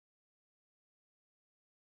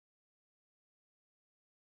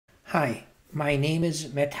Hi, my name is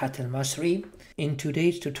Medhat Elmasry. In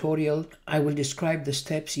today's tutorial, I will describe the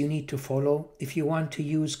steps you need to follow if you want to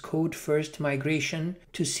use code-first migration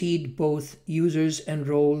to seed both users and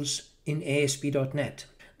roles in ASP.NET.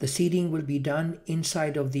 The seeding will be done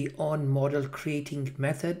inside of the onModel-creating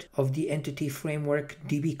method of the Entity Framework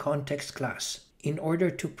DB-Context class. In order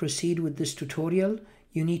to proceed with this tutorial,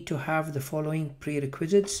 you need to have the following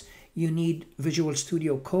prerequisites. You need Visual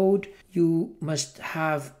Studio Code, you must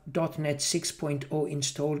have .NET 6.0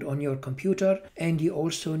 installed on your computer, and you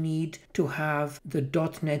also need to have the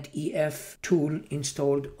dotnet-ef tool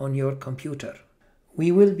installed on your computer.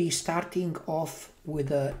 We will be starting off with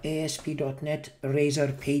the ASP.NET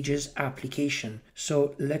Razor Pages application.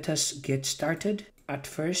 So let us get started. At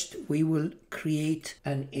first, we will create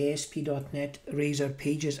an ASP.NET Razor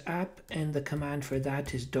Pages app, and the command for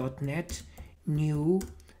that is .NET new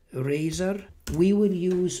Razor. We will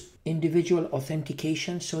use individual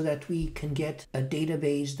authentication so that we can get a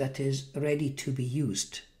database that is ready to be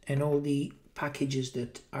used and all the packages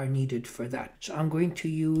that are needed for that. So I'm going to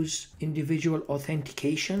use individual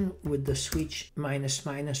authentication with the switch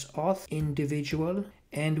 --auth individual,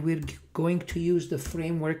 and we're going to use the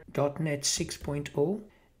framework .NET 6.0,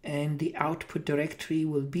 and the output directory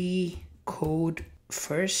will be code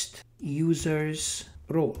first users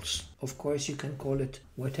roles. Of course, you can call it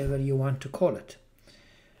whatever you want to call it.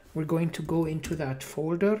 We're going to go into that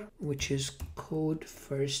folder, which is code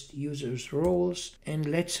first users roles, and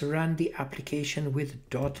let's run the application with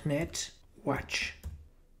 .NET watch.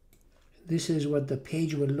 This is what the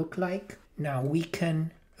page will look like. Now we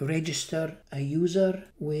can register a user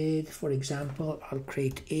with, for example, I'll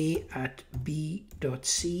create a@b.c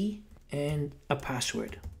and a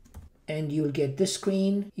password. And you'll get this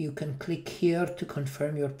screen. You can click here to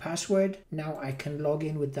confirm your password. Now I can log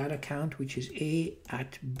in with that account, which is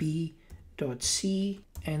a@b.c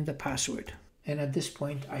and the password. And at this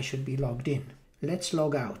point, I should be logged in. Let's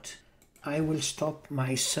log out. I will stop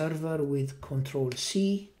my server with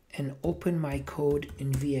Control-C and open my code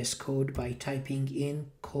in VS Code by typing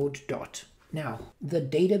in code . Now, the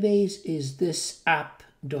database is this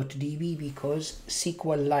app.db because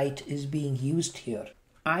SQLite is being used here.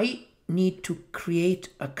 I need to create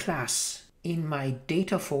a class in my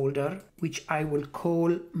data folder, which I will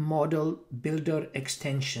call Model Builder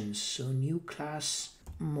Extensions. So new class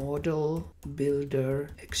Model Builder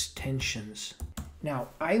Extensions. Now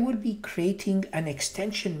I will be creating an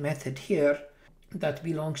extension method here that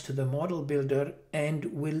belongs to the model builder and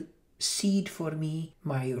will seed for me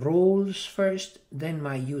my roles first, then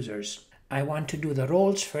my users. I want to do the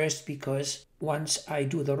roles first because once I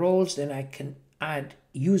do the roles, then I can add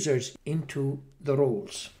users into the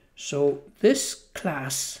roles. So this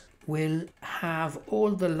class will have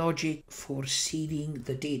all the logic for seeding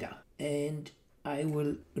the data, and I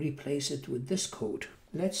will replace it with this code.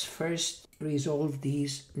 Let's first resolve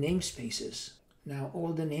these namespaces. Now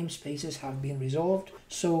all the namespaces have been resolved,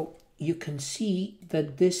 so you can see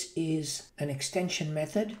that this is an extension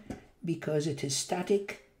method because it is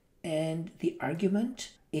static and the argument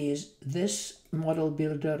is this model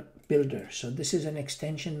builder. So this is an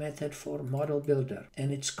extension method for model builder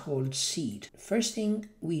and it's called seed. First thing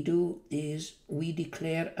we do is we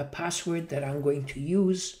declare a password that I'm going to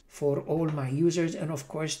use for all my users, and of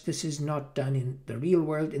course this is not done in the real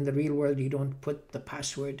world. In the real world you don't put the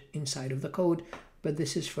password inside of the code, but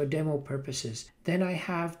this is for demo purposes. Then I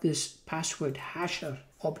have this password hasher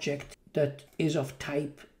object that is of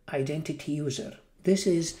type identity user. This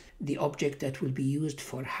is the object that will be used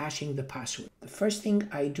for hashing the password. The first thing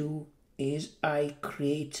I do is I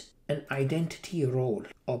create an identity role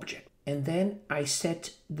object, and then I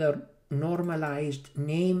set the normalized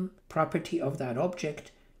name property of that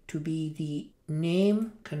object to be the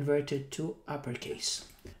name converted to uppercase.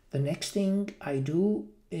 The next thing I do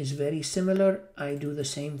is very similar. I do the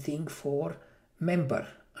same thing for member.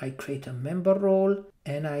 I create a member role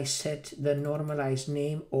and I set the normalized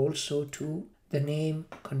name also to the name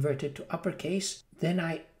converted to uppercase. Then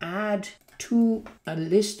I add to a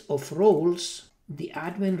list of roles the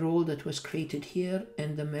admin role that was created here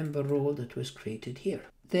and the member role that was created here.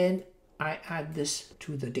 Then I add this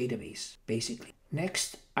to the database, basically.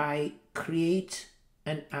 Next, I create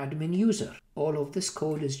an admin user. All of this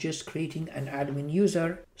code is just creating an admin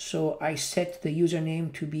user. So I set the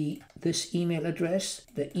username to be this email address,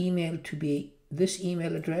 the email to be this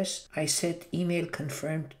email address. I set email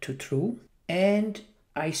confirmed to true. And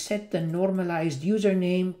I set the normalized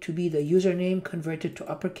username to be the username converted to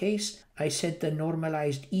uppercase. I set the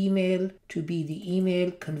normalized email to be the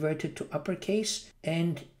email converted to uppercase.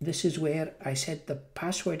 And this is where I set the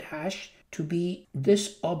password hash to be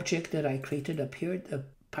this object that I created up here, the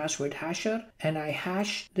password hasher, and I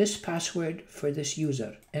hash this password for this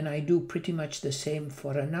user. And I do pretty much the same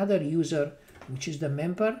for another user, which is the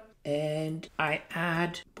member. And I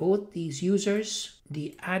add both these users,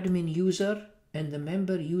 the admin user and the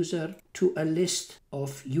member user, to a list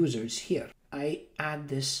of users here. I add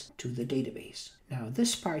this to the database. Now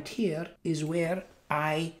this part here is where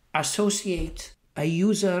I associate a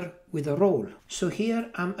user with a role. So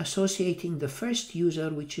here I'm associating the first user,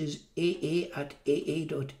 which is AA at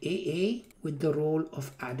AA.AA, with the role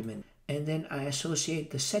of admin. And then I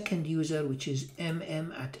associate the second user, which is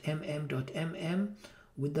MM at MM.MM,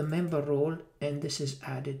 with the member role, and this is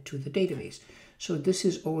added to the database. So this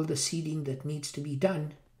is all the seeding that needs to be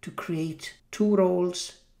done to create two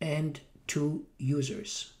roles and two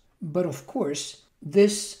users. But of course,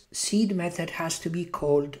 this seed method has to be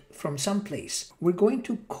called from someplace. We're going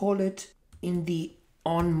to call it in the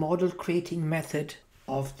onModelCreating method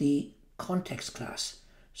of the context class.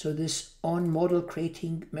 So this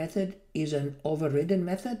onModelCreating method is an overridden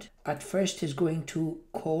method. At first, it's going to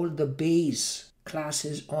call the base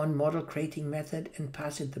class's onModelCreating method and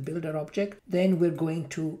pass it the builder object. Then we're going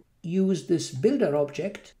to use this builder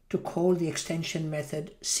object to call the extension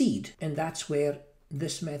method seed, and that's where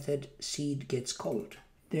this method seed gets called.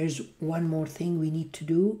 There's one more thing we need to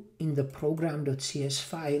do in the program.cs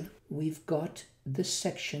file. We've got this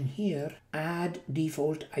section here, add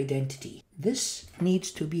default identity. This needs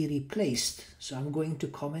to be replaced, so I'm going to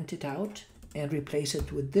comment it out and replace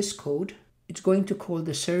it with this code. It's going to call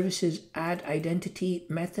the services add identity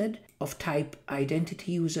method of type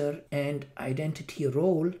identity user and identity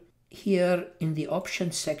role. Here in the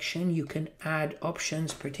options section, you can add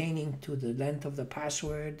options pertaining to the length of the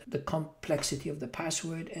password, the complexity of the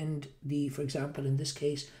password, and the, for example, in this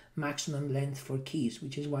case, maximum length for keys,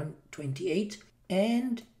 which is 128.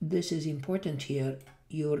 And this is important here,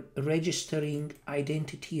 you're registering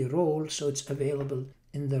identity role, so it's available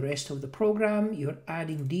in the rest of the program. You're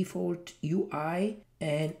adding default UI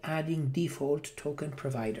and adding default token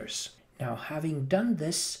providers. Now, having done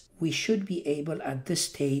this, we should be able at this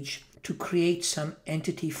stage to create some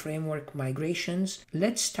entity framework migrations.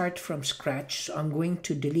 Let's start from scratch. So I'm going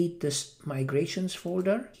to delete this migrations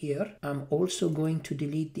folder here. I'm also going to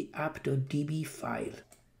delete the app.db file,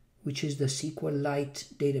 which is the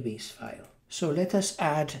SQLite database file. So let us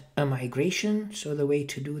add a migration. So the way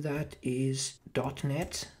to do that is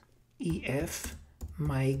 .NET-ef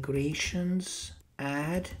migrations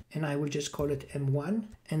add, and I will just call it M1,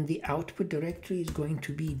 and the output directory is going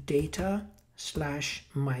to be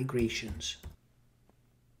data/migrations.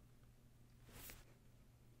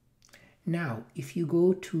 Now, if you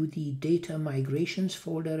go to the data migrations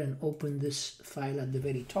folder and open this file at the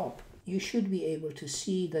very top, you should be able to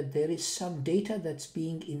see that there is some data that's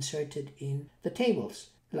being inserted in the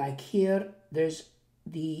tables. Like here, there's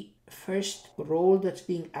the first role that's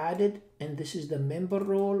being added, and this is the member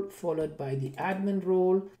role followed by the admin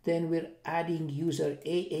role. Then we're adding user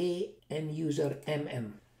AA and user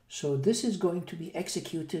MM. So this is going to be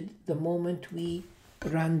executed the moment we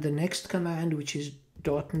run the next command, which is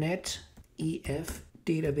 .NET-ef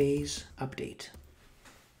database update.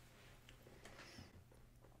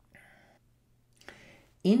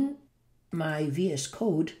 In my VS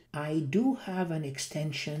Code, I do have an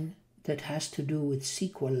extension that has to do with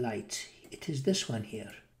SQLite. It is this one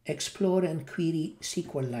here, Explore and Query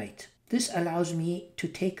SQLite. This allows me to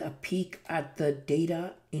take a peek at the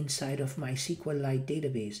data inside of my SQLite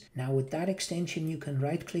database. Now with that extension, you can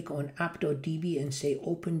right click on app.db and say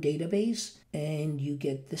open database, and you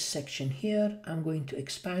get this section here. I'm going to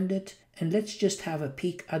expand it, and let's just have a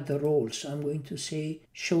peek at the roles. So I'm going to say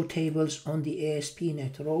show tables on the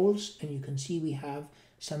ASP.NET roles, and you can see we have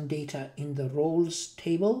some data in the roles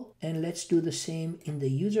table. And let's do the same in the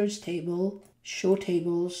users table, show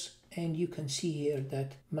tables, and you can see here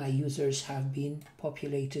that my users have been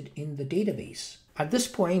populated in the database. At this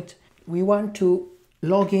point, we want to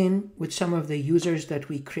log in with some of the users that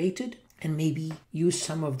we created and maybe use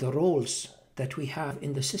some of the roles that we have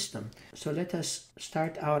in the system. So let us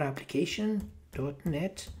start our application,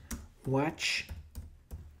 .NET watch,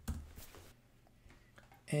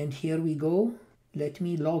 and here we go. Let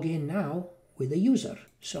me log in now with a user.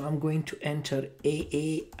 So I'm going to enter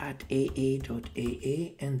AA at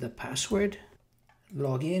AA.AA and the password,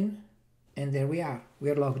 log in, and there we are,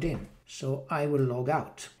 we're logged in. So I will log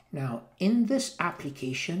out. Now in this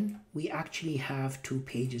application, we actually have two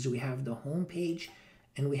pages. We have the home page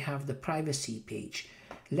and we have the privacy page.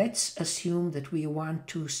 Let's assume that we want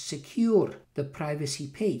to secure the privacy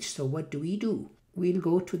page. So what do? We'll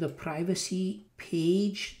go to the privacy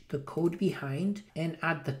page, the code behind, and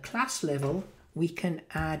at the class level, we can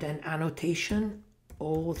add an annotation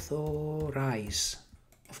authorize.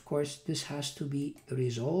 Of course, this has to be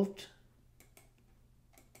resolved.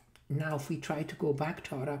 Now, if we try to go back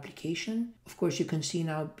to our application, of course, you can see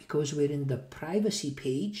now, because we're in the privacy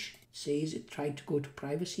page, it says it tried to go to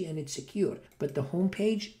privacy and it's secure. But the home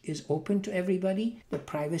page is open to everybody, the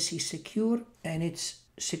privacy secure, and it's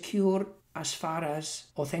secure as far as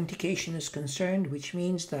authentication is concerned, which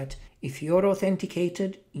means that if you're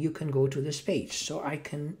authenticated, you can go to this page. So I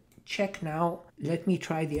can check now. Let me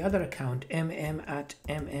try the other account, mm@mm.mm,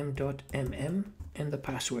 and the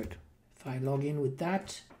password. If I log in with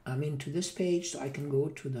that, I'm into this page, so I can go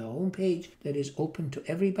to the home page that is open to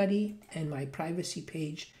everybody, and my privacy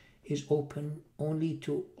page is open only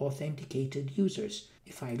to authenticated users.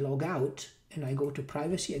 If I log out and I go to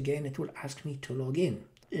privacy again, it will ask me to log in.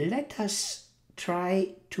 Let us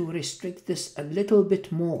try to restrict this a little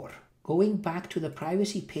bit more. Going back to the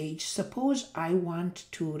privacy page, suppose I want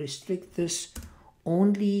to restrict this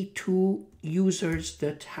only to users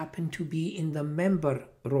that happen to be in the member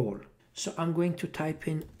role. So I'm going to type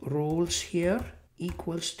in roles here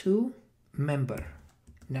equals to member.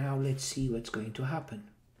 Now let's see what's going to happen.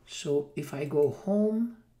 So if I go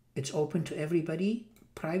home, it's open to everybody.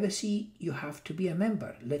 Privacy, you have to be a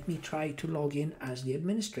member. Let me try to log in as the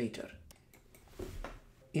administrator.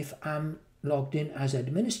 If I'm logged in as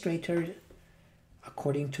administrator,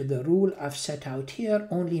 according to the rule I've set out here,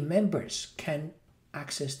 only members can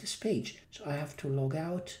access this page. So I have to log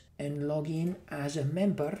out and log in as a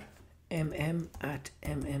member, mm@mm.mm,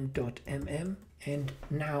 and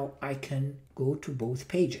now I can go to both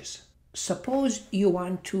pages. Suppose you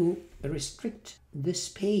want to restrict this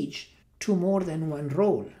page to more than one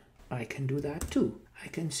role. I can do that too. I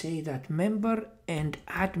can say that member and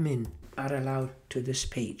admin are allowed to this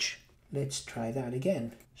page. Let's try that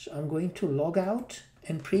again. So I'm going to log out,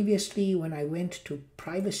 and previously when I went to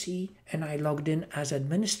privacy and I logged in as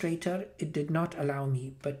administrator, it did not allow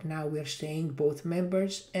me, but now we're saying both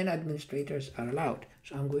members and administrators are allowed.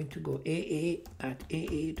 So I'm going to go aa@aa.aa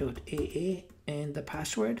and the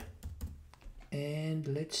password, and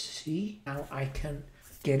let's see. Now I can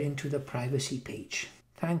get into the privacy page.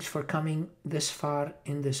 Thanks for coming this far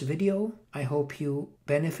in this video. I hope you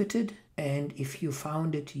benefited, and if you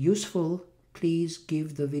found it useful, please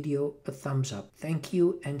give the video a thumbs up. Thank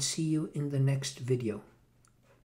you, and see you in the next video.